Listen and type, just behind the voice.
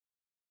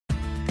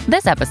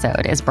This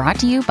episode is brought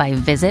to you by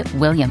Visit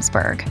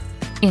Williamsburg.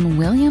 In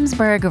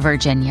Williamsburg,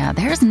 Virginia,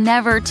 there's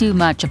never too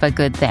much of a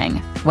good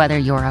thing. Whether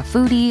you're a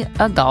foodie,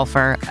 a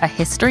golfer, a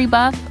history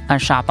buff, a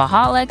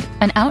shopaholic,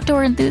 an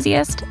outdoor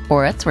enthusiast,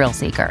 or a thrill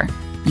seeker,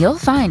 you'll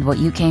find what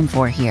you came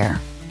for here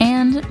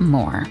and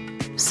more.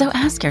 So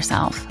ask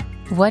yourself,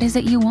 what is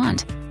it you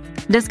want?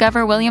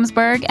 Discover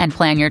Williamsburg and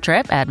plan your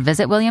trip at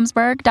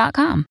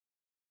visitwilliamsburg.com.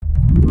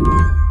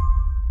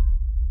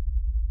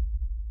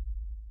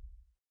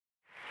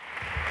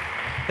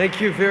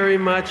 Thank you very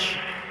much.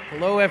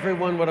 Hello,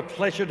 everyone. What a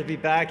pleasure to be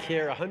back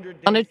here.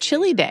 On a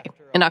chilly day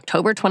in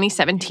October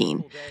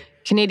 2017,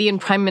 Canadian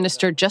Prime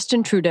Minister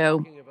Justin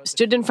Trudeau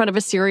stood in front of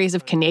a series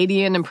of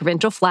Canadian and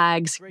provincial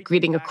flags,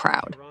 greeting a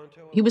crowd.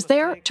 He was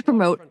there to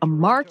promote a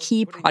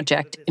marquee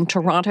project in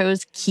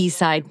Toronto's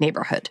Quayside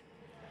neighborhood.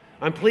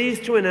 I'm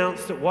pleased to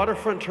announce that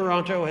Waterfront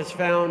Toronto has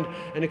found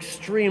an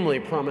extremely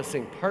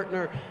promising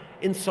partner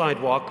in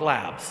Sidewalk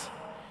Labs.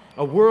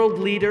 A world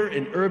leader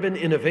in urban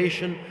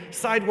innovation,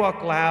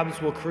 Sidewalk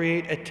Labs will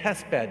create a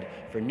testbed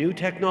for new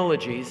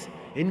technologies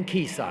in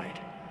Quayside.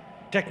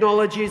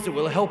 Technologies that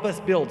will help us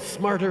build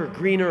smarter,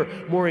 greener,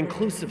 more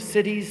inclusive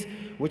cities,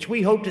 which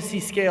we hope to see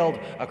scaled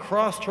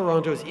across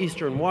Toronto's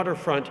eastern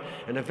waterfront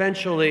and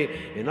eventually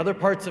in other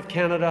parts of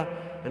Canada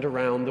and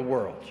around the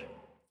world.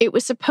 It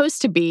was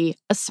supposed to be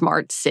a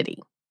smart city.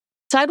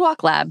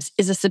 Sidewalk Labs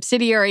is a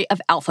subsidiary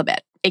of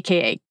Alphabet,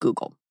 aka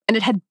Google, and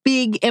it had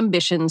big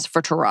ambitions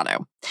for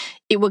Toronto.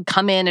 It would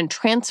come in and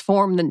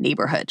transform the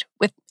neighborhood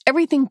with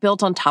everything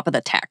built on top of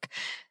the tech.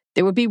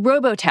 There would be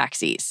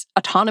robo-taxis,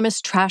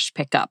 autonomous trash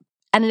pickup,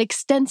 and an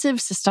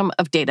extensive system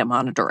of data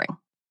monitoring.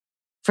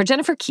 For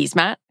Jennifer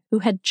Keesmaat, who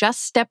had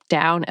just stepped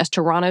down as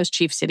Toronto's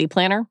chief city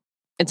planner,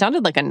 it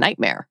sounded like a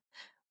nightmare,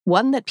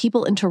 one that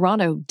people in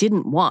Toronto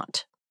didn't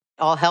want.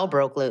 All hell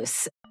broke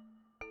loose.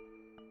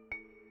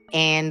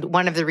 And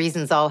one of the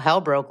reasons all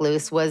hell broke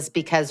loose was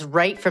because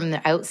right from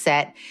the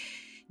outset,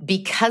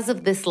 because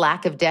of this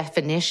lack of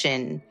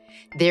definition,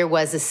 there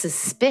was a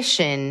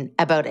suspicion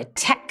about a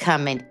tech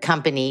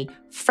company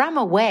from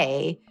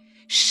away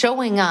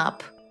showing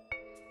up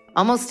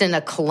almost in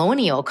a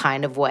colonial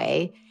kind of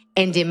way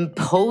and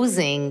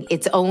imposing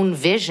its own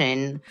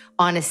vision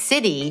on a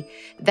city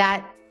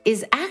that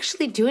is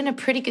actually doing a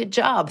pretty good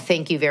job,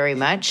 thank you very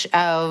much,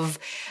 of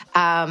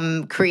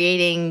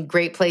creating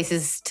great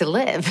places to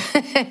live.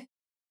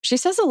 She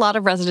says a lot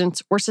of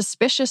residents were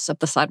suspicious of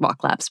the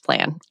Sidewalk Labs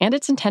plan and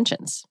its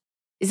intentions.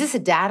 Is this a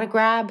data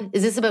grab?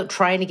 Is this about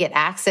trying to get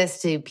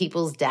access to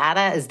people's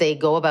data as they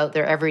go about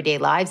their everyday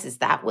lives? Is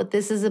that what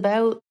this is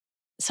about?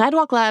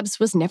 Sidewalk Labs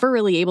was never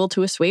really able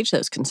to assuage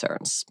those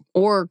concerns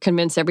or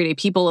convince everyday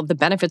people of the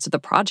benefits of the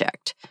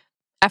project.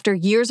 After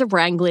years of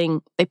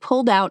wrangling, they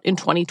pulled out in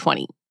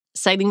 2020,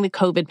 citing the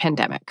COVID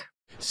pandemic.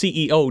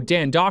 CEO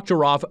Dan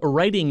Doctoroff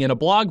writing in a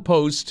blog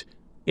post,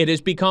 "It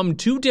has become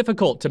too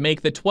difficult to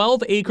make the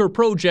 12-acre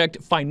project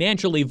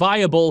financially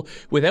viable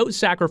without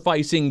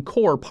sacrificing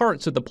core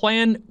parts of the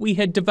plan we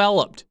had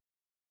developed."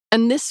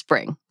 And this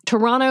spring,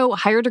 Toronto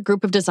hired a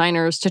group of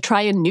designers to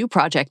try a new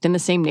project in the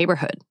same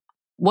neighborhood,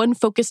 one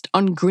focused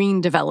on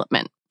green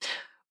development,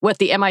 what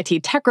the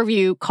MIT Tech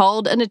Review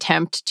called an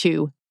attempt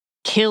to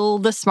kill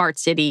the smart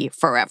city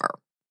forever.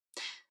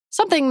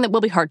 Something that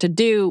will be hard to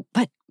do,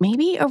 but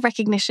maybe a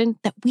recognition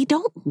that we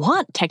don't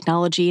want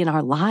technology in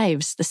our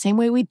lives the same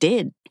way we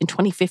did in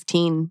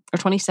 2015 or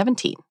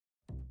 2017.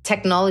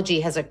 Technology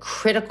has a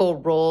critical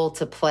role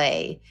to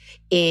play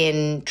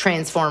in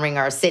transforming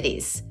our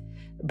cities,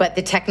 but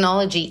the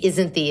technology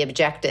isn't the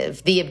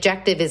objective. The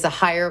objective is a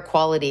higher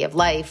quality of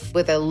life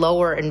with a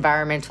lower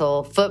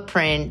environmental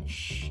footprint,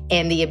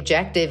 and the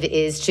objective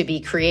is to be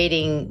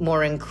creating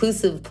more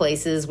inclusive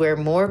places where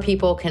more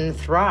people can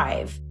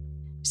thrive.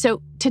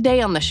 So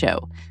today on the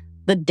show,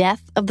 the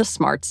death of the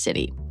smart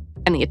city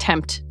and the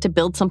attempt to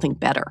build something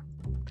better.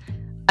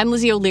 I'm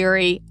Lizzie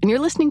O'Leary, and you're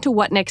listening to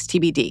What Next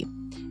TBD,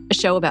 a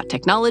show about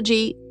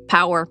technology,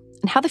 power,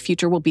 and how the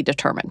future will be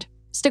determined.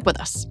 Stick with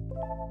us.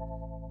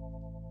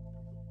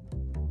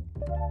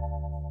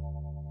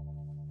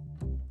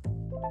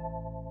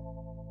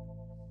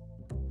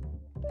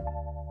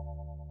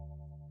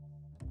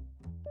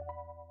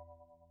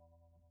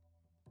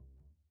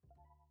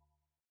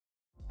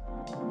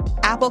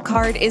 Apple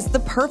Card is the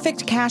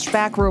perfect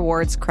cashback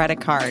rewards credit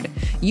card.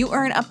 You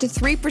earn up to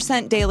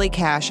 3% daily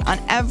cash on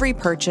every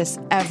purchase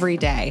every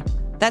day.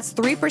 That's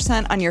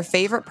 3% on your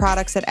favorite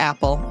products at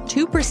Apple,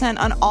 2%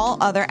 on all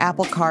other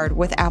Apple Card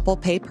with Apple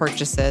Pay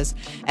purchases,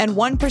 and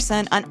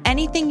 1% on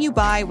anything you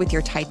buy with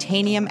your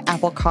titanium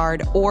Apple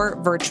Card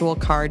or virtual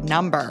card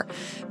number.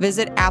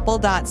 Visit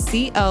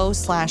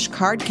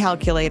apple.co/card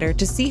calculator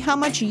to see how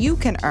much you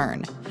can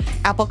earn.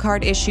 Apple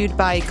Card issued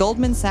by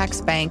Goldman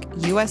Sachs Bank,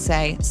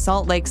 USA,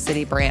 Salt Lake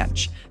City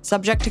branch.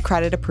 Subject to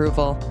credit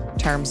approval.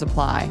 Terms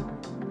apply.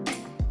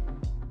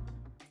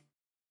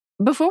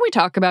 Before we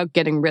talk about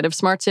getting rid of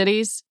smart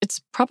cities, it's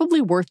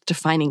probably worth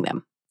defining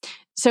them.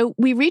 So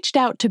we reached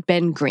out to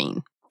Ben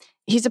Green.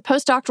 He's a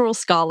postdoctoral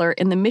scholar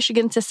in the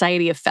Michigan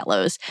Society of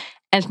Fellows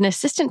and an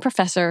assistant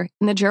professor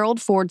in the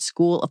Gerald Ford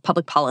School of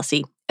Public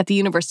Policy at the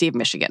University of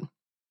Michigan.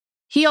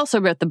 He also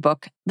wrote the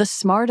book, The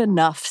Smart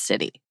Enough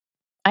City.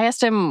 I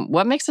asked him,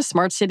 what makes a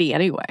smart city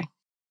anyway?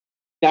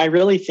 I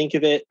really think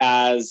of it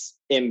as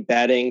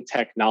embedding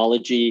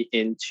technology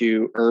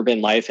into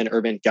urban life and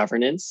urban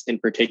governance in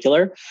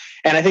particular.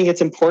 And I think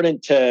it's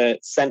important to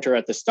center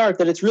at the start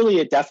that it's really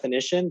a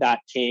definition that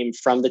came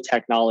from the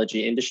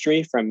technology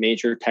industry, from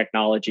major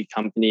technology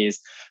companies,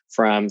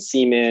 from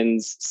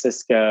Siemens,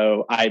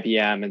 Cisco,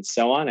 IBM, and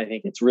so on. I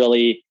think it's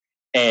really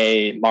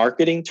a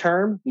marketing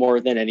term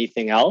more than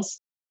anything else.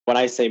 When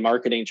I say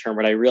marketing term,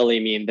 what I really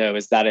mean, though,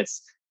 is that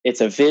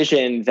it's a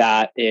vision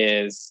that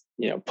is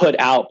put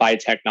out by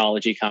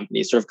technology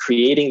companies, sort of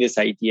creating this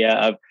idea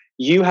of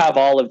you have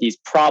all of these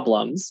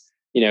problems,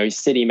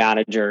 city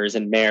managers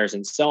and mayors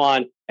and so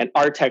on, and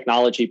our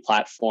technology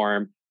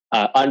platform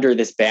under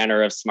this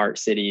banner of smart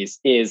cities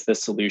is the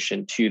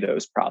solution to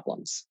those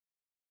problems.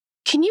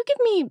 Can you give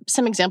me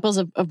some examples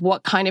of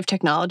what kind of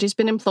technology has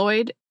been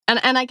employed?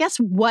 And I guess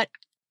what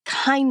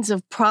kinds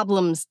of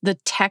problems the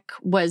tech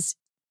was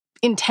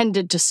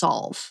intended to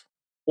solve?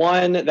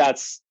 One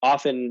that's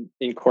often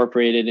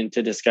incorporated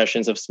into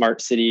discussions of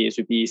smart cities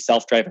would be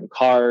self-driving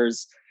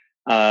cars,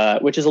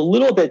 which is a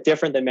little bit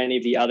different than many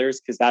of the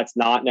others because that's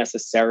not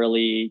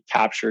necessarily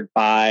captured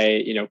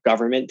by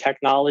government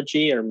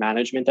technology or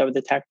management of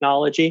the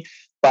technology.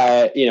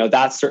 But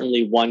that's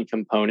certainly one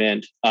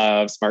component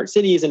of smart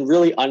cities and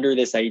really under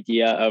this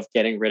idea of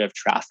getting rid of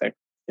traffic.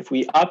 If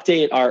we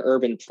update our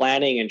urban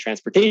planning and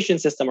transportation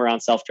system around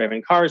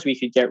self-driving cars, we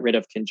could get rid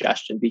of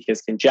congestion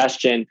because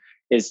congestion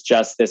is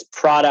just this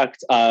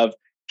product of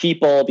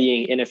people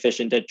being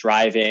inefficient at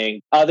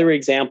driving. Other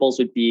examples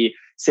would be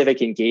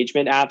civic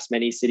engagement apps.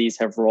 Many cities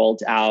have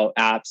rolled out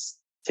apps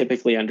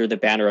typically under the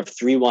banner of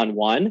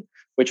 311,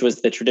 which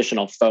was the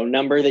traditional phone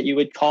number that you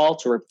would call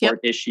to report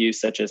issues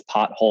such as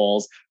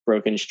potholes,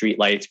 broken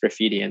streetlights,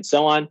 graffiti, and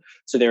so on.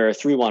 So there are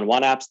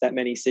 311 apps that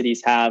many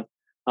cities have.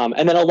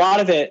 And then a lot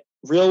of it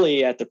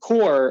really at the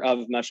core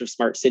of much of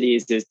smart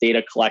cities is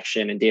data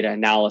collection and data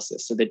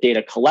analysis. So the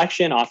data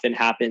collection often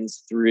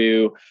happens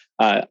through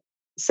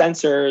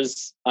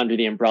sensors under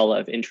the umbrella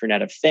of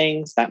Internet of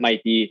Things. That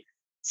might be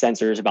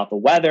sensors about the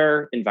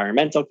weather,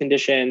 environmental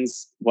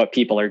conditions, what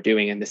people are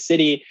doing in the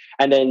city,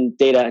 and then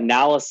data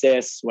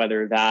analysis,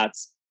 whether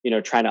that's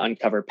trying to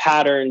uncover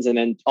patterns, and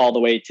then all the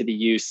way to the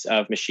use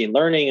of machine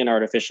learning and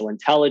artificial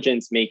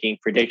intelligence, making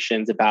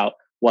predictions about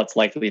what's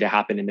likely to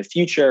happen in the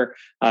future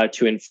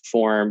to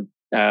inform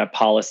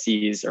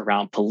policies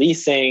around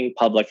policing,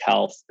 public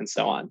health, and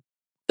so on.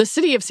 The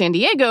city of San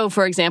Diego,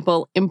 for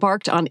example,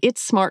 embarked on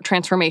its smart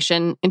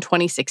transformation in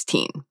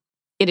 2016.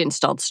 It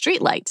installed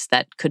streetlights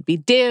that could be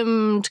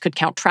dimmed, could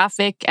count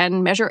traffic,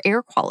 and measure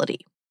air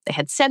quality. They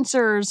had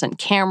sensors and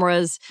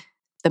cameras.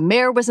 The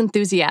mayor was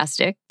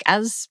enthusiastic,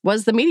 as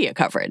was the media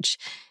coverage.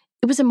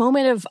 It was a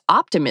moment of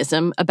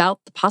optimism about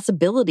the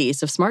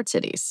possibilities of smart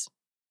cities.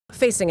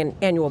 Facing an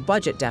annual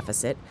budget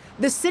deficit,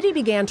 the city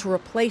began to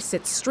replace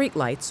its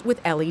streetlights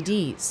with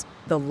LEDs.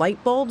 The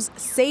light bulbs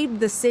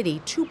saved the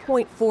city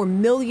 $2.4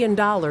 million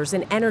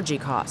in energy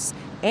costs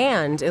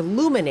and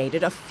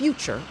illuminated a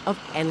future of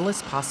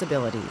endless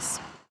possibilities.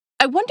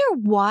 I wonder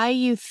why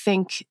you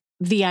think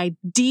the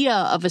idea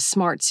of a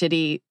smart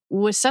city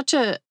was such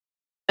an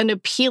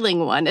appealing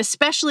one,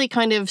 especially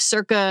kind of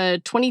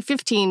circa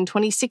 2015,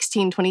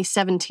 2016,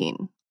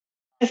 2017.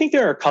 I think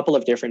there are a couple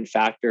of different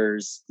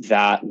factors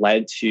that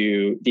led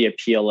to the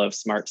appeal of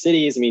smart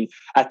cities. I mean,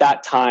 at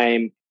that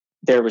time,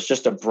 there was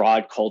just a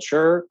broad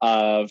culture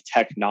of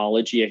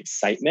technology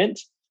excitement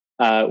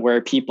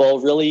where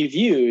people really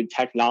viewed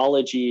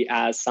technology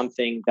as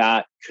something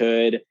that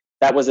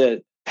was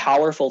a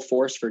powerful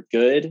force for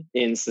good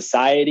in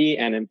society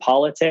and in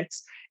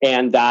politics,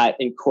 and that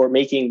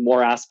making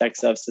more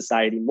aspects of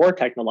society more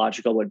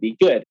technological would be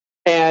good.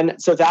 And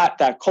so that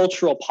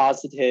cultural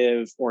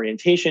positive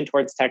orientation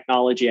towards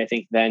technology, I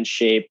think, then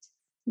shaped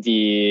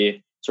the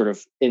sort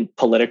of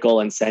political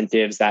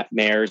incentives that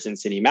mayors and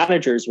city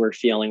managers were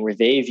feeling, where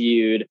they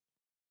viewed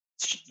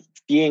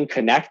being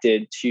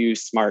connected to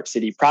smart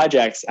city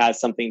projects as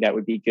something that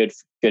would be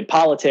good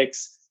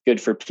politics, good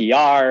for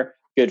PR,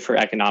 good for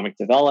economic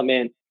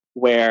development,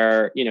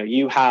 where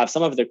you have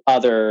some of the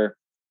other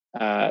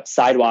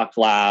sidewalk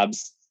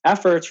labs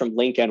efforts from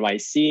Link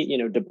NYC.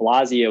 De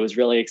Blasio was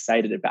really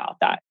excited about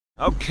that.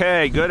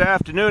 Okay, good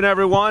afternoon,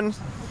 everyone.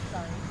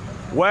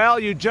 Well,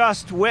 you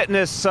just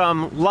witnessed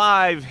some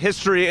live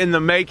history in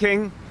the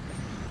making.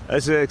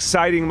 It's an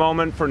exciting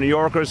moment for New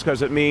Yorkers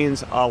because it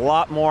means a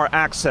lot more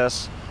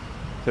access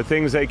to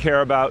things they care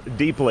about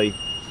deeply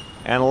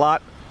and a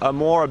lot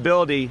more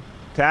ability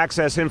to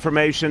access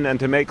information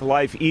and to make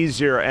life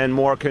easier and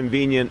more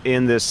convenient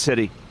in this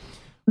city.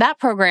 That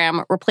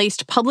program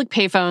replaced public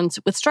payphones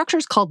with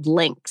structures called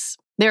links.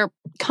 They're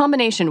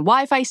combination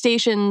Wi-Fi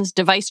stations,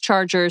 device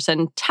chargers,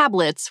 and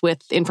tablets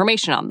with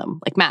information on them,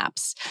 like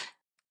maps.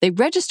 They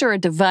register a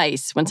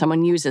device when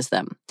someone uses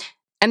them,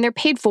 and they're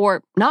paid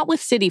for not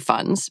with city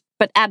funds,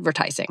 but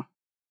advertising.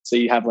 So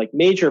you have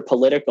major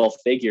political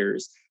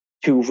figures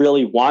who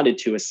really wanted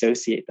to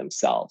associate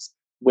themselves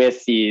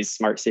with these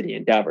smart city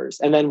endeavors.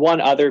 And then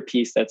one other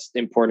piece that's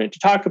important to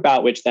talk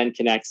about, which then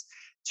connects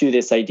to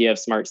this idea of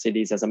smart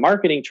cities as a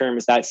marketing term,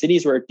 is that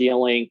cities were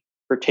dealing,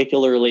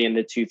 particularly in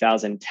the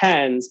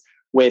 2010s,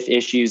 with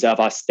issues of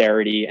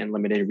austerity and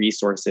limited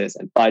resources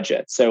and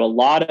budget. So a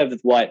lot of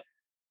what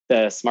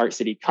the smart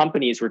city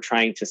companies were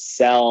trying to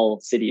sell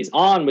cities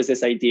on was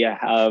this idea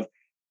of,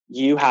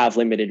 you have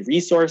limited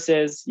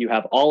resources, you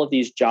have all of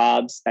these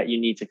jobs that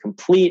you need to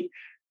complete.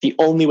 The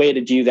only way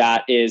to do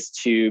that is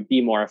to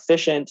be more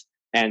efficient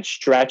and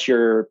stretch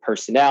your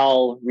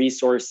personnel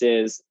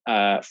resources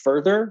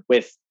further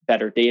with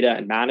better data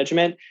and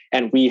management.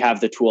 And we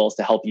have the tools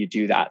to help you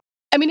do that.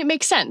 I mean, it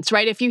makes sense,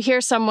 right? If you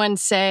hear someone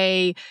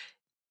say,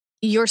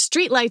 your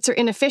streetlights are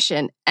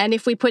inefficient, and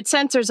if we put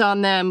sensors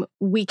on them,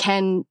 we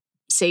can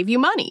save you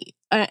money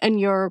and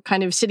your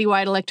kind of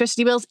citywide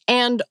electricity bills,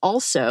 and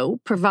also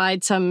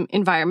provide some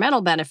environmental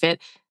benefit.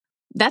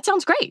 That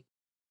sounds great.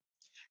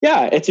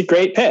 Yeah, it's a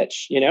great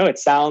pitch. It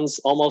sounds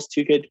almost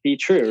too good to be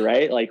true,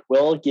 right? Like,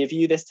 we'll give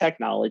you this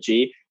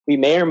technology. We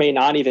may or may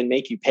not even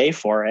make you pay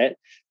for it.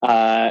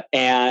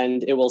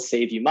 And it will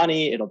save you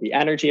money. It'll be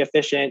energy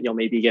efficient. You'll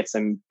maybe get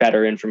some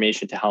better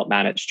information to help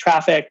manage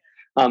traffic.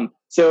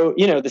 So,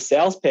 the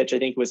sales pitch, I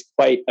think, was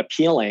quite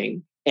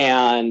appealing.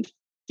 And,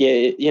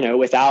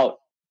 without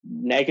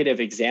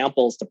negative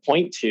examples to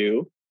point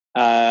to,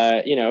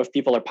 if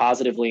people are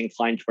positively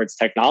inclined towards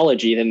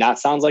technology, then that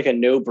sounds like a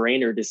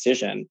no-brainer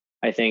decision,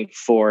 I think,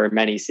 for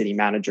many city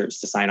managers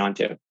to sign on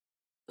to.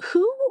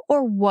 Who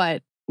or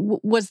what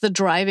was the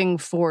driving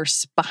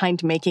force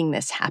behind making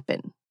this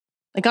happen?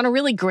 Like, on a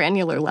really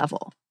granular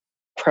level?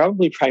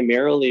 Probably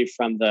primarily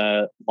from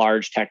the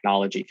large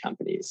technology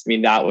companies. I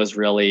mean, that was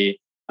really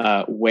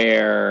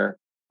where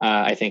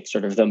I think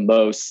sort of the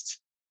most,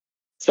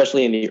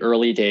 especially in the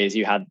early days,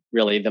 you had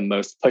really the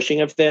most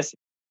pushing of this.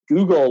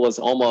 Google was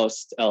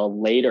almost a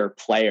later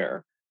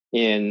player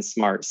in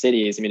smart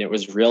cities. I mean, it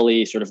was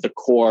really sort of the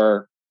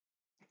core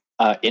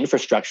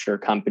infrastructure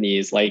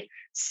companies like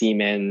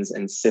Siemens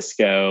and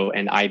Cisco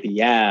and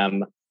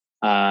IBM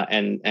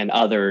and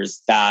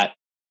others that,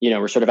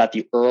 were sort of at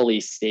the early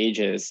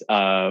stages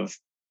of,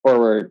 or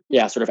were,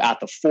 sort of at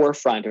the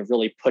forefront of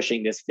really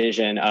pushing this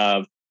vision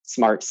of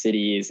smart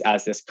cities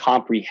as this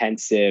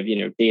comprehensive,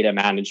 data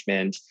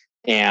management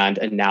and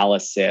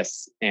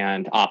analysis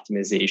and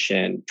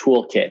optimization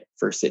toolkit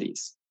for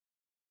cities.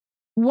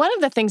 One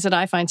of the things that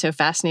I find so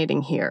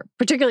fascinating here,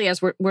 particularly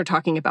as we're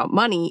talking about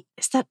money,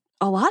 is that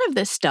a lot of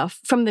this stuff,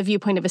 from the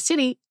viewpoint of a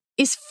city,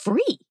 is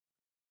free.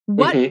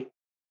 What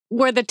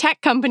were the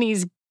tech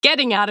companies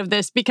getting out of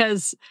this?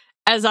 Because,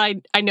 as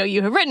I know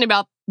you have written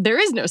about, there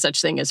is no such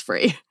thing as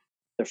free.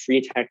 The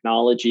free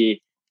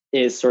technology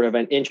is sort of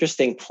an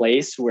interesting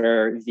place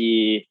where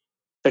the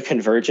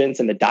convergence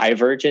and the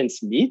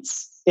divergence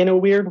meets in a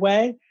weird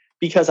way.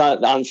 Because on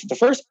the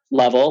first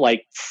level,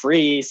 like,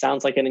 free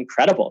sounds like an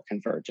incredible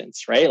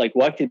convergence, right? Like,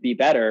 what could be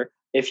better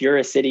if you're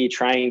a city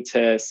trying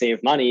to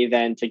save money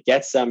than to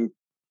get some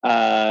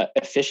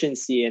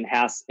efficiency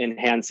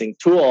enhancing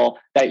tool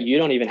that you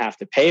don't even have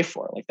to pay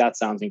for? Like, that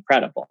sounds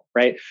incredible,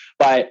 right?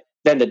 But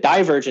then the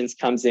divergence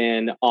comes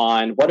in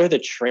on what are the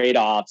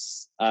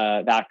trade-offs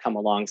that come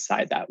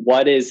alongside that?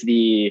 What is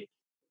the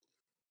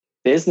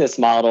business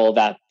model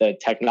that the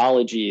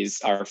technologies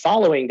are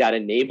following that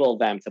enable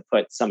them to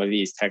put some of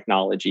these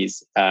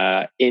technologies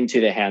into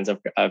the hands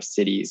of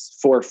cities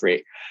for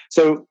free?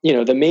 So,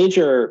 the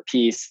major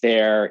piece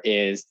there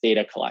is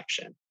data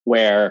collection,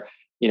 where,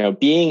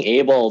 being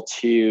able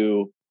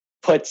to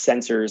put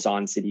sensors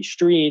on city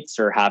streets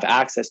or have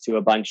access to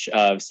a bunch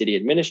of city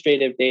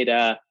administrative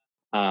data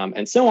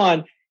and so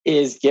on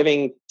is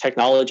giving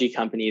technology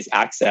companies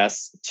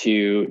access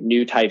to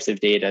new types of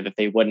data that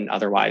they wouldn't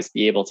otherwise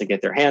be able to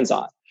get their hands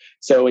on.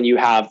 So when you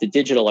have the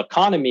digital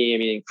economy, I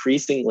mean,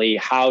 increasingly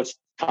how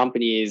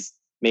companies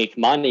make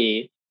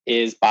money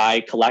is by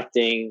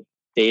collecting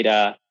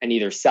data and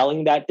either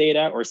selling that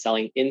data or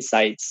selling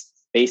insights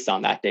based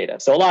on that data.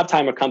 So a lot of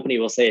time a company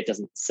will say it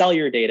doesn't sell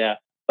your data,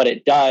 but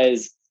it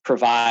does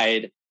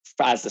provide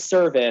as a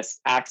service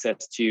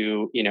access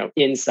to,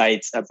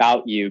 insights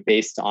about you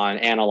based on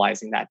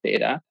analyzing that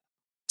data.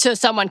 So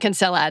someone can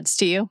sell ads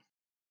to you?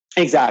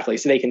 Exactly.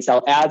 So they can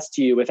sell ads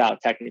to you without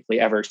technically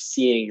ever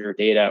seeing your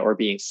data or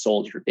being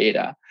sold your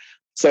data.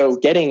 So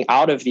getting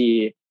out of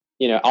the,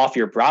 off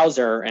your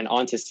browser and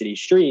onto city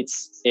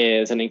streets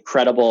is an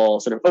incredible,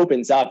 sort of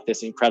opens up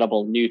this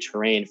incredible new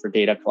terrain for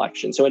data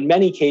collection. So in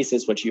many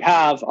cases, what you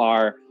have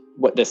are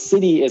what the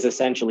city is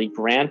essentially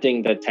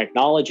granting the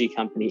technology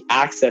company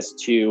access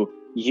to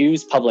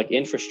use public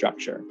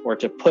infrastructure or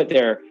to put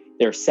their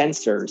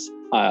sensors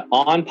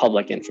on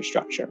public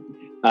infrastructure.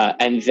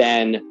 And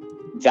then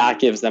that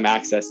gives them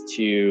access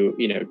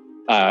to,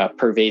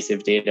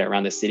 pervasive data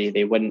around the city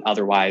they wouldn't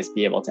otherwise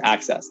be able to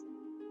access.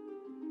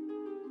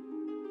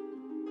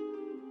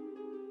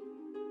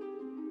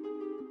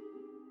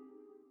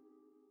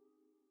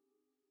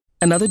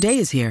 Another day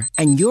is here,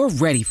 and you're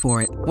ready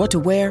for it. What to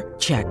wear?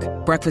 Check.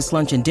 Breakfast,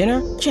 lunch, and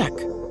dinner? Check.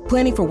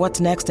 Planning for what's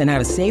next and how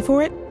to save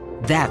for it?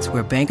 That's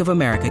where Bank of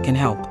America can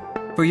help.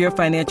 For For your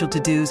financial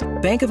to-dos,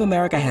 Bank of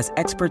America has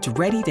experts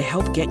ready to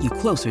help get you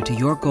closer to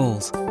your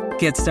goals.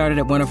 Get started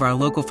at one of our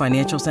local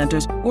financial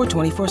centers or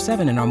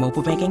 24/7 in our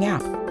mobile banking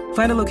app.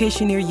 Find a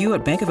location near you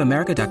at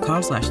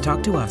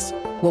bankofamerica.com/talktous.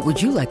 What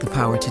would you like the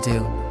power to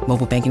do?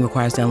 Mobile banking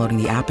requires downloading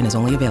the app and is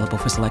only available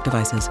for select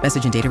devices.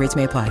 Message and data rates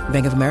may apply.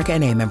 Bank of America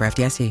NA, member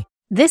FDIC.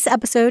 This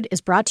episode is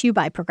brought to you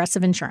by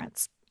Progressive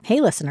Insurance. Hey,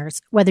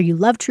 listeners, whether you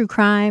love true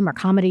crime or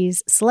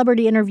comedies,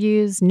 celebrity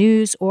interviews,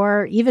 news,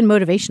 or even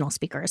motivational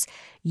speakers,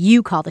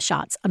 you call the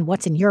shots on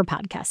what's in your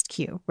podcast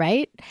queue,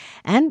 right?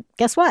 And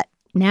guess what?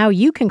 Now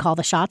you can call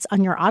the shots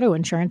on your auto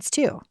insurance,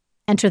 too.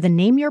 Enter the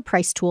Name Your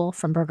Price tool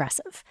from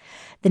Progressive.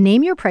 The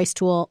Name Your Price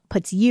tool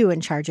puts you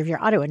in charge of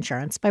your auto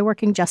insurance by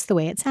working just the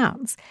way it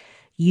sounds.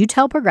 You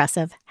tell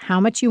Progressive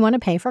how much you want to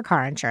pay for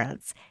car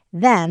insurance.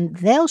 Then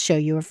they'll show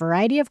you a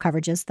variety of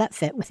coverages that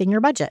fit within your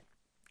budget,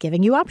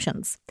 giving you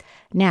options.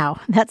 Now,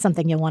 that's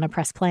something you'll want to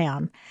press play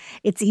on.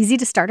 It's easy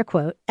to start a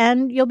quote,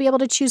 and you'll be able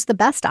to choose the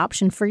best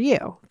option for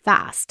you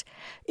fast.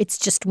 It's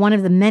just one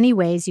of the many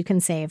ways you can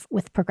save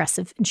with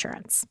Progressive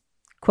Insurance.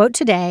 Quote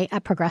today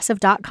at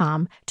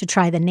Progressive.com to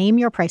try the Name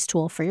Your Price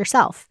tool for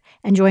yourself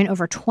and join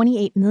over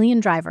 28 million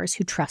drivers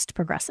who trust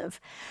Progressive.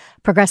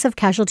 Progressive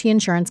Casualty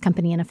Insurance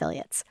Company and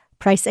Affiliates.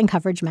 Price and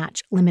coverage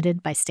match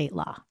limited by state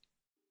law.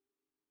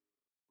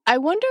 I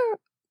wonder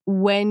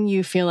when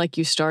you feel like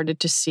you started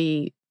to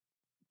see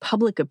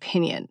public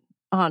opinion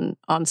on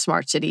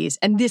smart cities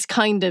and this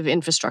kind of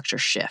infrastructure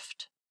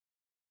shift.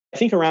 I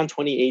think around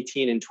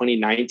 2018 and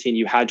 2019,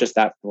 you had just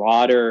that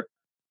broader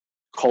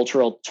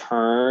cultural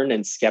turn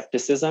and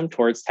skepticism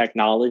towards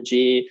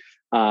technology,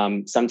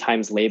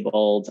 sometimes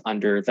labeled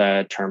under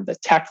the term the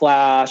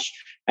techlash.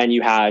 And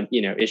you had,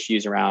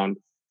 issues around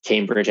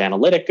Cambridge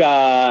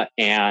Analytica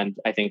and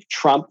I think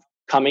Trump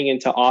coming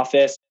into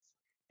office.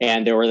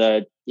 And there were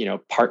the,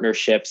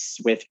 partnerships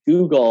with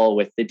Google,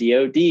 with the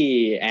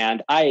DoD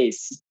and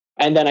ICE.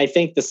 And then I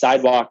think the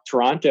Sidewalk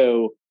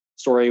Toronto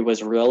story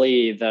was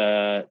really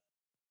the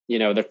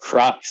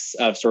crux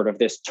of sort of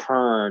this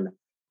turn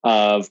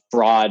of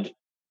broad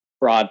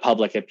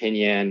public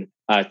opinion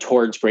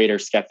towards greater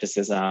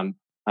skepticism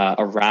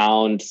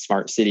around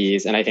smart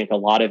cities. And I think a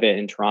lot of it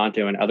in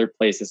Toronto and other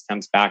places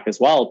comes back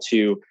as well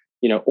to,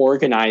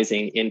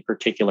 organizing in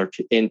particular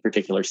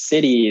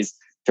cities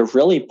to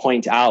really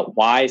point out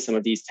why some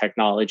of these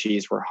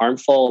technologies were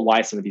harmful,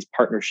 why some of these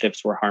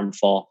partnerships were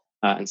harmful,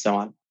 and so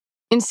on.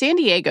 In San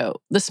Diego,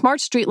 the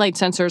smart streetlight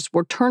sensors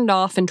were turned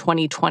off in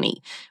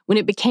 2020 when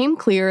it became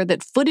clear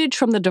that footage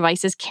from the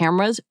device's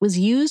cameras was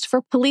used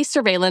for police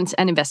surveillance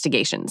and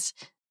investigations.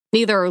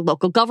 Neither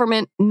local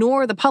government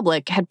nor the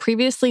public had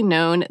previously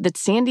known that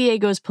San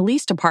Diego's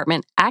police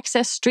department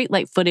accessed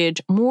streetlight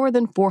footage more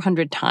than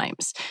 400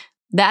 times.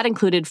 That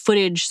included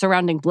footage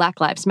surrounding Black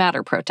Lives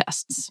Matter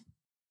protests.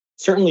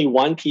 Certainly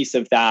one piece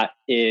of that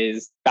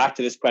is back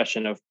to this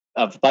question of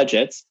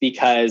budgets,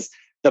 because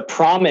the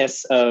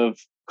promise of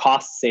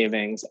cost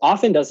savings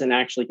often doesn't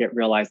actually get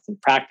realized in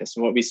practice.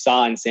 And what we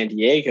saw in San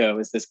Diego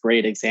is this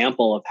great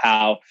example of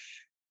how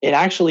it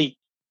actually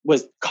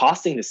was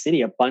costing the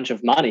city a bunch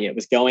of money. It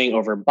was going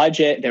over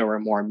budget. There were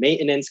more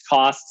maintenance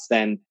costs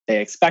than they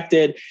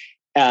expected.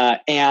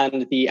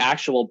 And the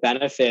actual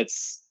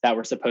benefits that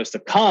were supposed to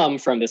come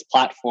from this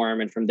platform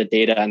and from the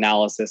data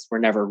analysis were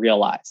never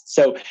realized.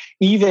 So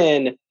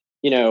even,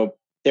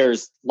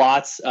 there's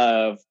lots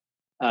of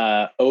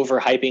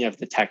overhyping of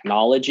the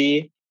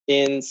technology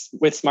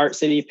with smart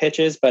city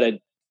pitches, but a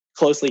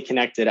closely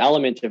connected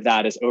element of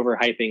that is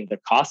overhyping the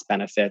cost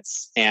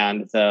benefits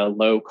and the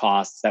low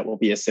costs that will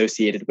be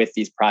associated with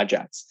these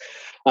projects.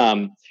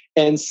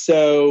 And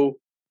so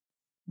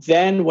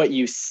then what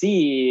you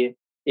see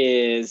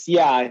is,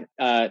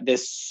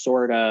 this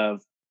sort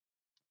of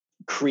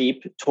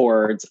creep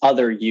towards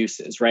other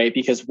uses, right?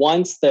 Because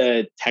once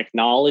the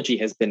technology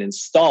has been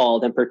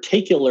installed, and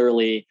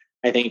particularly,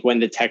 I think when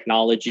the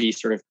technology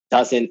sort of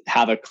doesn't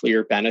have a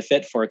clear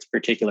benefit for its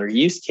particular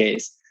use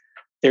case,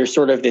 there's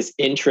sort of this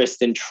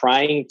interest in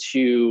trying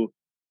to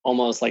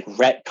almost like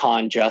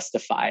retcon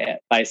justify it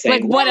by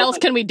saying, what else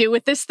can we do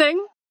with this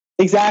thing?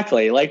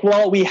 Exactly.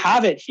 We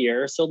have it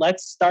here, so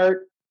let's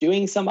start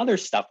doing some other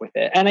stuff with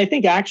it. And I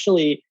think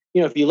actually,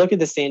 if you look at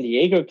the San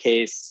Diego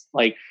case,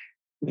 like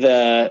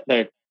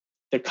the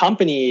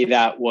company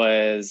that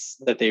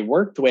they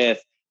worked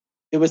with,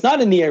 it was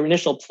not in the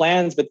initial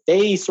plans, but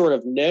they sort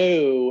of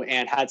know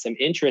and had some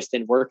interest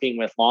in working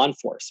with law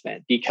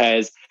enforcement,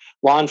 because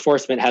law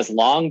enforcement has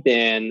long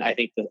been, I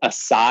think, a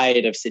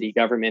side of city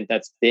government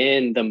that's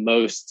been the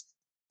most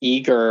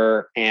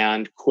eager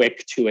and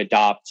quick to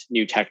adopt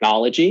new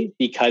technology,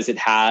 because it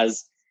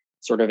has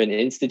sort of an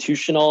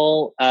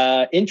institutional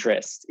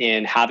interest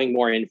in having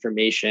more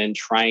information,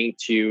 trying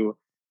to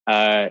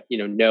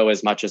know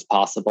as much as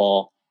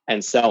possible,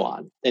 and so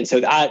on. And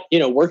so that,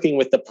 working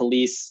with the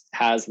police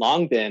has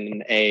long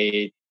been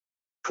a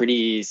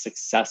pretty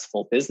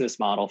successful business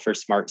model for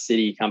smart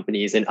city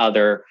companies and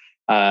other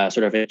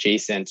sort of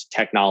adjacent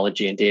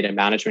technology and data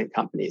management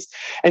companies.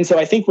 And so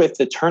I think with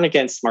the turn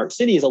against smart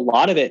cities, a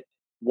lot of it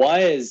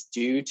was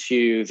due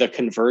to the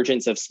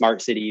convergence of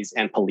smart cities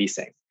and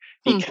policing,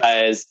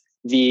 because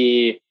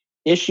the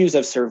issues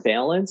of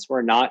surveillance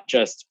were not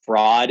just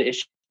broad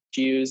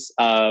issues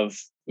of,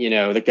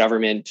 the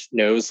government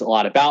knows a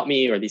lot about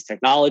me, or these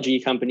technology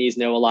companies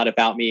know a lot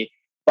about me,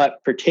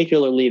 but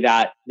particularly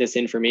that this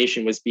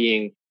information was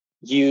being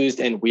used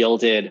and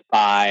wielded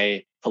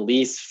by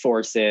police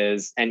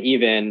forces and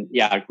even,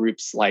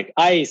 groups like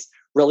ICE,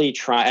 really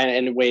try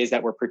in ways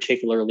that were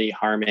particularly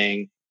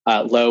harming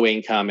low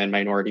income and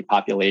minority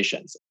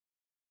populations.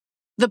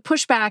 The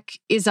pushback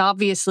is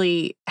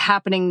obviously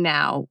happening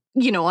now,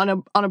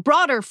 on a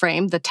broader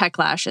frame, the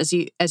techlash,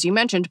 as you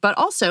mentioned, but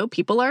also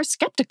people are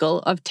skeptical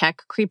of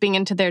tech creeping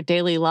into their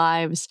daily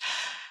lives.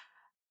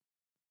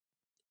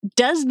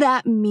 Does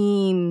that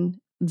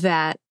mean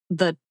that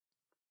the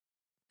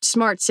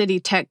smart city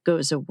tech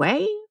goes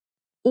away,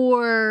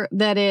 or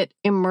that it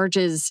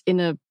emerges in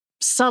a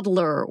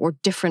subtler or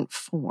different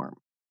form?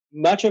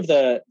 Much of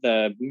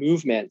the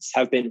movements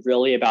have been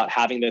really about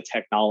having the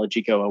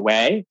technology go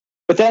away.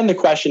 But then the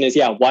question is,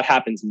 what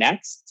happens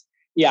next?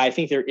 I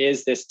think there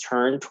is this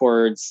turn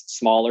towards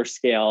smaller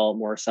scale,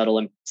 more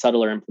subtler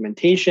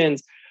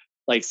implementations.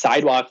 Like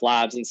Sidewalk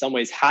Labs in some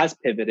ways has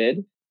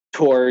pivoted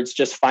towards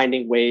just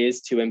finding ways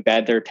to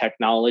embed their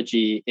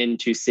technology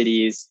into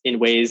cities in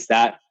ways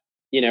that,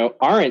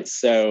 aren't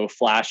so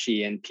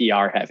flashy and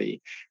PR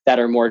heavy, that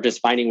are more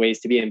just finding ways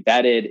to be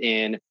embedded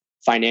in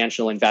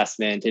financial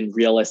investment, in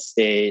real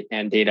estate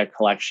and data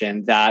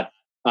collection, that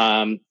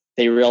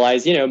they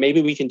realize,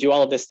 maybe we can do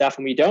all of this stuff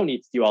and we don't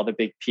need to do all the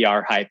big PR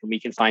hype, and we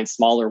can find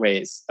smaller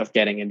ways of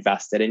getting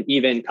invested. And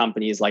even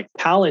companies like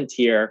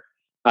Palantir,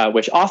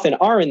 which often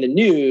are in the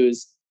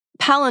news.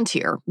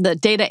 Palantir, the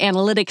data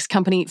analytics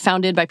company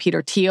founded by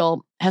Peter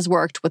Thiel, has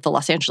worked with the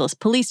Los Angeles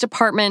Police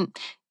Department,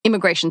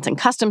 Immigrations and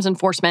Customs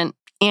Enforcement,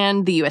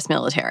 and the U.S.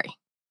 military.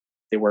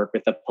 They work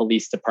with the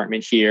police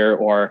department here,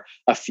 or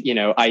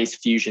ICE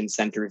Fusion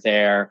Center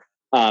there.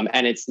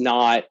 And it's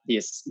not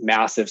this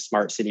massive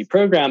smart city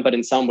program, but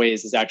in some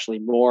ways is actually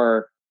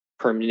more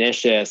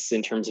pernicious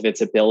in terms of its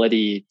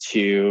ability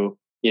to,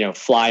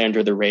 fly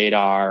under the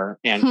radar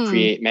and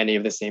create many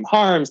of the same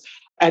harms.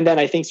 And then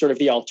I think sort of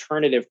the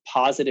alternative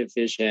positive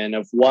vision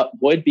of what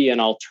would be an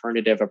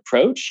alternative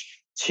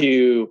approach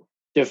to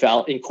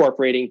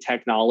incorporating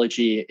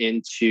technology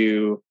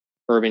into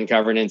urban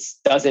governance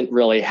doesn't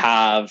really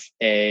have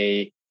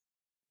a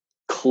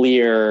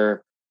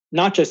clear,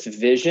 not just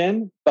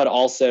vision, but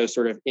also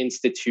sort of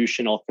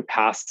institutional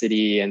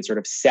capacity and sort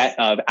of set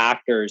of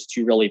actors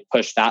to really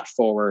push that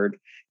forward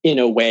in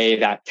a way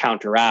that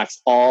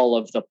counteracts all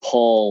of the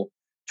pull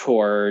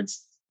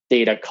towards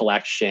data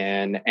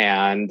collection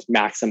and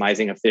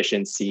maximizing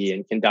efficiency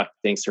and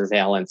conducting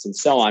surveillance and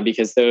so on,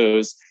 because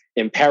those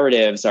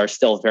imperatives are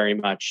still very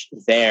much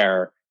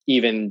there,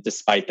 even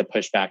despite the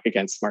pushback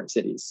against smart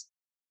cities.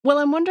 Well,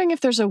 I'm wondering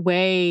if there's a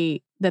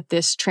way that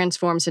this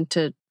transforms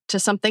into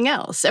something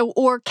else,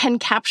 or can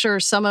capture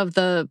some of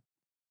the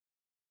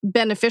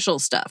beneficial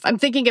stuff. I'm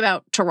thinking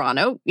about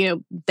Toronto.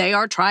 They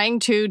are trying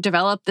to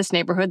develop this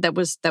neighborhood that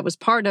was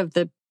part of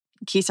the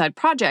Quayside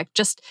project,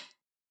 just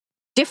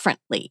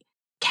differently.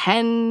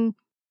 Can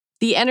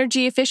the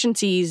energy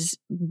efficiencies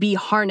be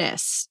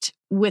harnessed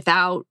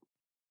without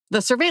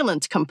the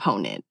surveillance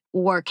component?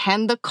 Or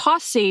can the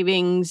cost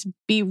savings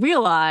be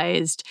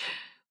realized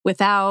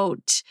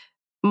without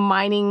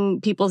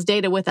mining people's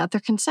data without their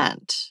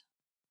consent?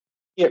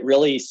 It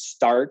really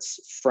starts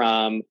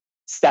from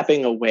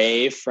stepping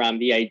away from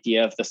the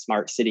idea of the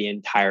smart city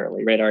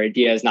entirely, right? Our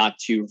idea is not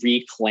to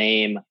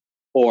reclaim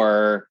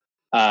or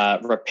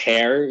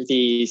repair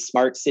the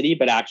smart city,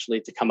 but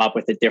actually to come up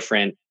with a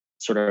different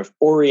sort of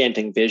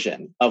orienting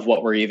vision of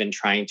what we're even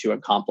trying to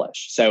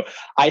accomplish. So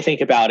I think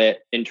about it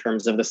in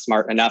terms of the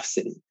smart enough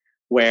city,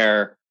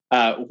 where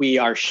we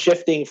are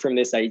shifting from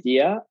this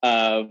idea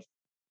of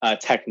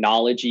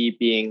technology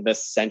being the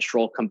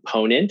central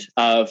component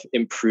of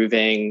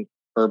improving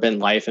urban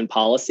life and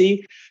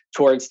policy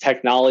towards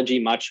technology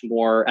much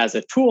more as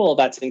a tool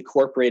that's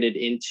incorporated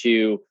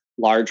into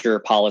larger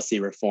policy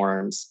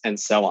reforms and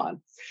so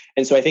on.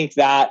 And so I think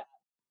that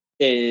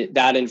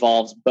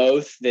involves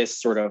both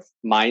this sort of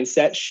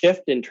mindset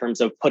shift in terms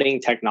of putting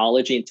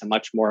technology into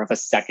much more of a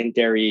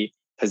secondary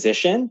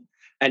position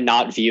and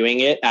not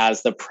viewing it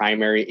as the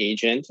primary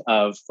agent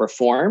of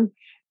reform.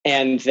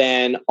 And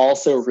then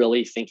also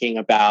really thinking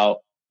about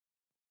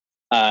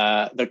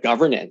the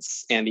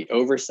governance and the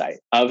oversight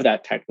of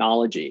that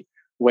technology,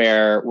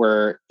 where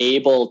we're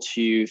able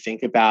to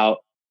think about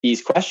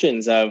these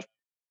questions of,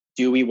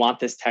 do we want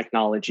this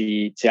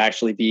technology to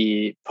actually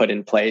be put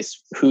in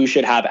place? Who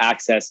should have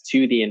access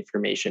to the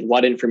information?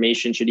 What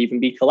information should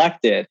even be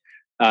collected?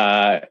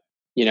 How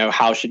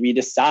should we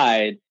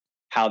decide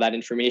how that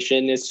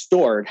information is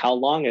stored, how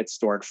long it's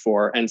stored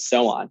for, and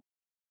so on?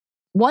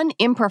 One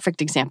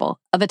imperfect example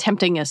of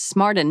attempting a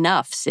smart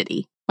enough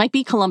city might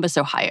be Columbus,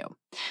 Ohio.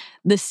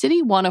 The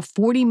city won a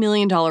 $40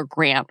 million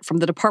grant from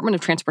the Department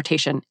of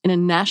Transportation in a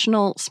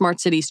national Smart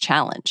Cities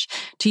Challenge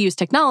to use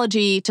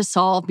technology to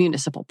solve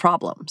municipal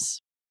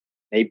problems.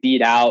 They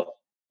beat out,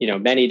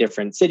 many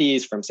different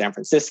cities from San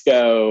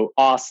Francisco,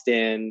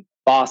 Austin,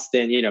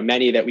 Boston,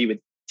 many that we would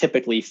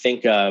typically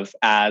think of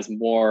as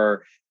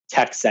more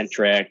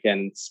tech-centric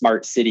and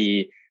smart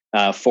city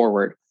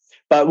forward.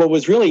 But what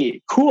was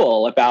really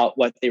cool about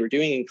what they were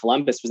doing in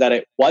Columbus was that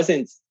it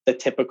wasn't the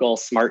typical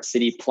smart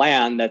city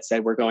plan that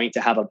said we're going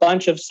to have a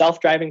bunch of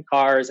self-driving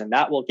cars and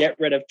that will get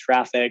rid of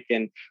traffic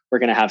and we're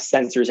going to have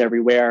sensors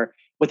everywhere.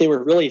 What they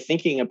were really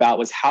thinking about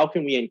was how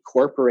can we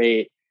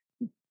incorporate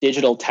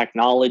digital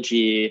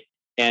technology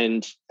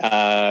and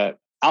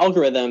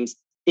algorithms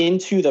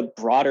into the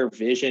broader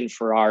vision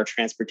for our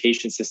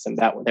transportation system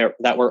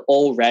that we're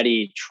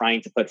already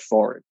trying to put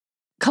forward.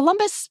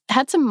 Columbus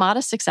had some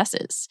modest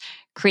successes,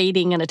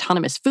 creating an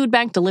autonomous food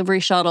bank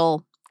delivery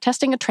shuttle,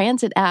 testing a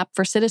transit app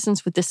for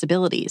citizens with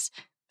disabilities,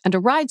 and a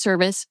ride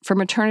service for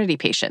maternity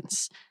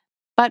patients.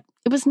 But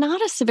it was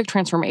not a civic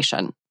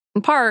transformation,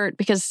 in part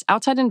because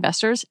outside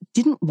investors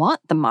didn't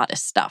want the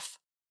modest stuff.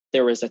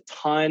 There was a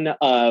ton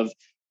of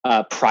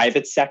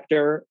private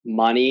sector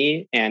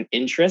money and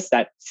interest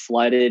that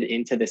flooded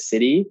into the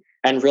city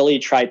and really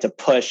tried to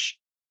push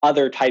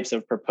other types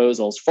of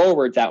proposals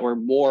forward that were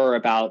more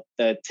about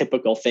the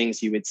typical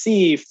things you would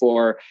see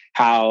for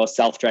how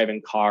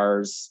self-driving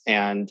cars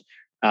and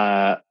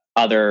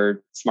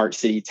other smart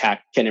city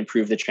tech can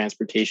improve the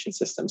transportation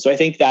system. So I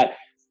think that,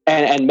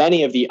 and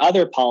many of the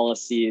other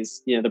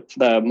policies,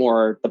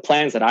 the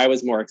plans that I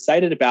was more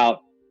excited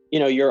about,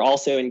 you're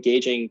also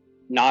engaging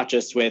not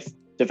just with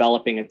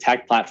developing a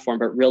tech platform,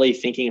 but really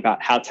thinking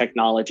about how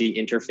technology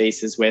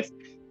interfaces with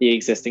the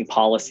existing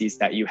policies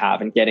that you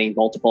have and getting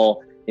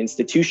multiple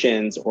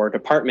institutions or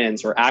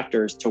departments or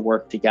actors to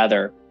work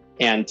together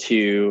and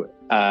to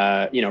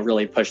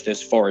really push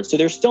this forward. So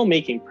they're still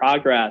making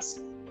progress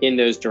in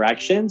those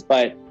directions,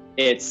 but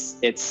it's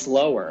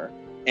slower.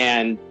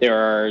 And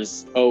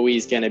there's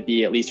always going to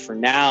be, at least for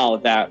now,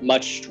 that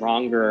much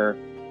stronger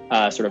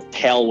sort of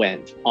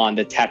tailwind on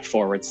the tech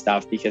forward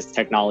stuff because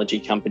technology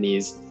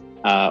companies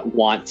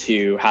want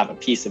to have a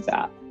piece of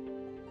that.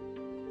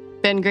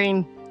 Ben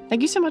Green,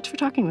 thank you so much for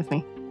talking with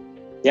me.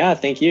 Yeah,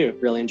 thank you.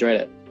 Really enjoyed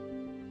it.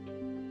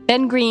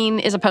 Ben Green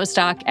is a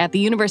postdoc at the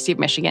University of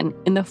Michigan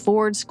in the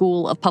Ford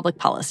School of Public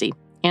Policy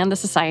and the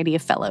Society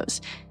of Fellows.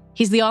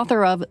 He's the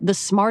author of The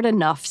Smart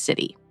Enough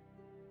City.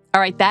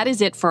 All right, that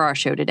is it for our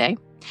show today.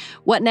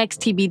 What Next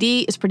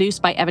TBD is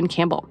produced by Evan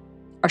Campbell.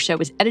 Our show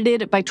is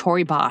edited by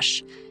Tori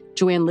Bosch.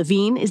 Joanne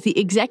Levine is the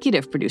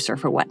executive producer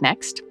for What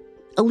Next.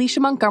 Alicia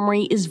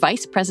Montgomery is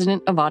vice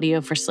president of audio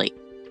for Slate.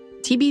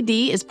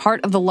 TBD is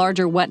part of the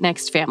larger What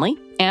Next family,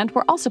 and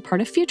we're also part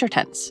of Future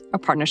Tense, a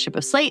partnership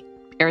of Slate,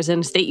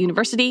 Arizona State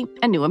University,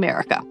 and New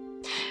America.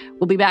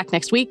 We'll be back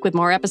next week with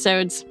more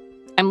episodes.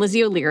 I'm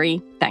Lizzie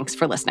O'Leary. Thanks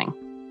for listening.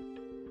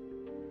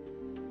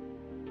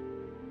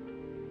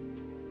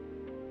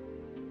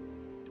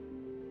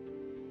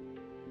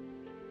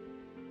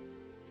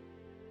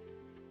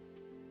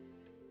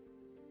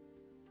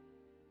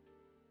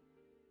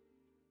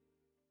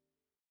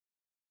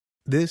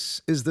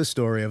 This is the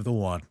story of the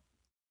one.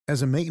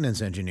 As a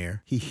maintenance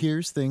engineer, he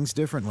hears things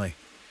differently.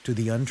 To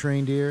the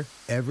untrained ear,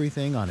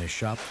 everything on his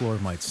shop floor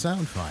might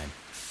sound fine,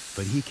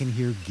 but he can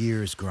hear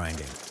gears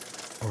grinding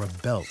or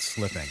a belt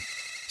slipping.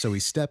 So he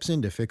steps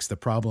in to fix the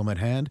problem at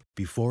hand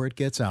before it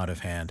gets out of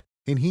hand.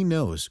 And he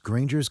knows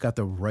Grainger's got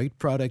the right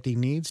product he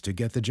needs to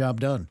get the job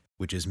done,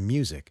 which is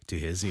music to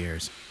his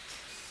ears.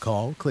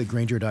 Call, click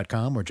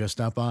Grainger.com, or just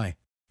stop by.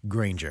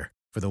 Grainger,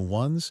 for the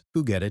ones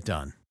who get it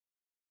done.